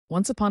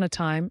Once upon a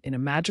time, in a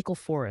magical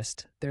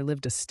forest, there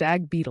lived a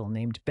stag beetle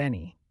named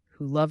Benny,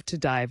 who loved to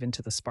dive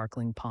into the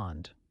sparkling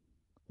pond.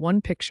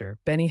 One picture,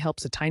 Benny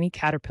helps a tiny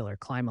caterpillar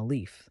climb a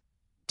leaf.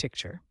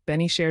 Picture,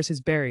 Benny shares his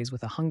berries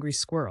with a hungry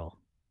squirrel.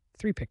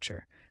 3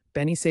 picture,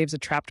 Benny saves a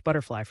trapped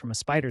butterfly from a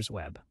spider's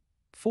web.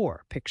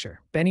 4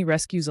 picture, Benny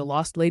rescues a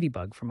lost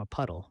ladybug from a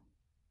puddle.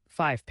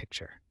 5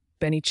 picture,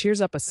 Benny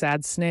cheers up a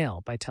sad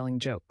snail by telling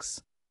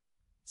jokes.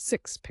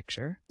 6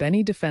 picture,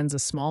 Benny defends a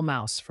small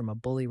mouse from a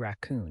bully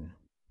raccoon.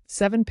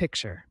 7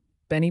 picture,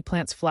 Benny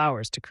plants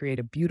flowers to create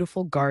a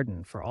beautiful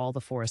garden for all the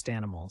forest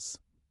animals.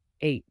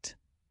 8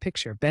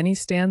 picture, Benny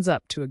stands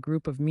up to a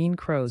group of mean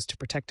crows to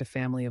protect a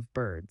family of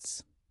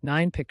birds.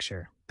 9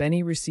 picture,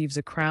 Benny receives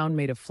a crown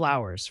made of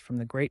flowers from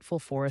the grateful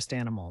forest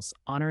animals,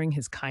 honoring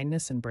his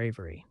kindness and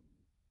bravery.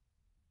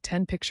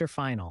 10 picture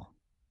final,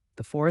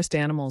 the forest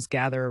animals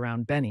gather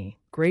around Benny,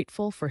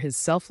 grateful for his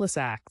selfless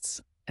acts,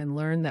 and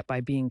learn that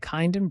by being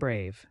kind and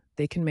brave,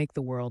 they can make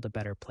the world a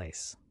better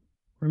place.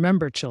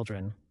 Remember,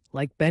 children,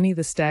 like Benny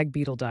the Stag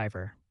Beetle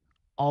Diver,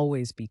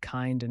 always be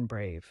kind and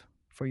brave,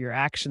 for your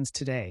actions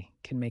today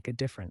can make a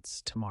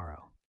difference tomorrow.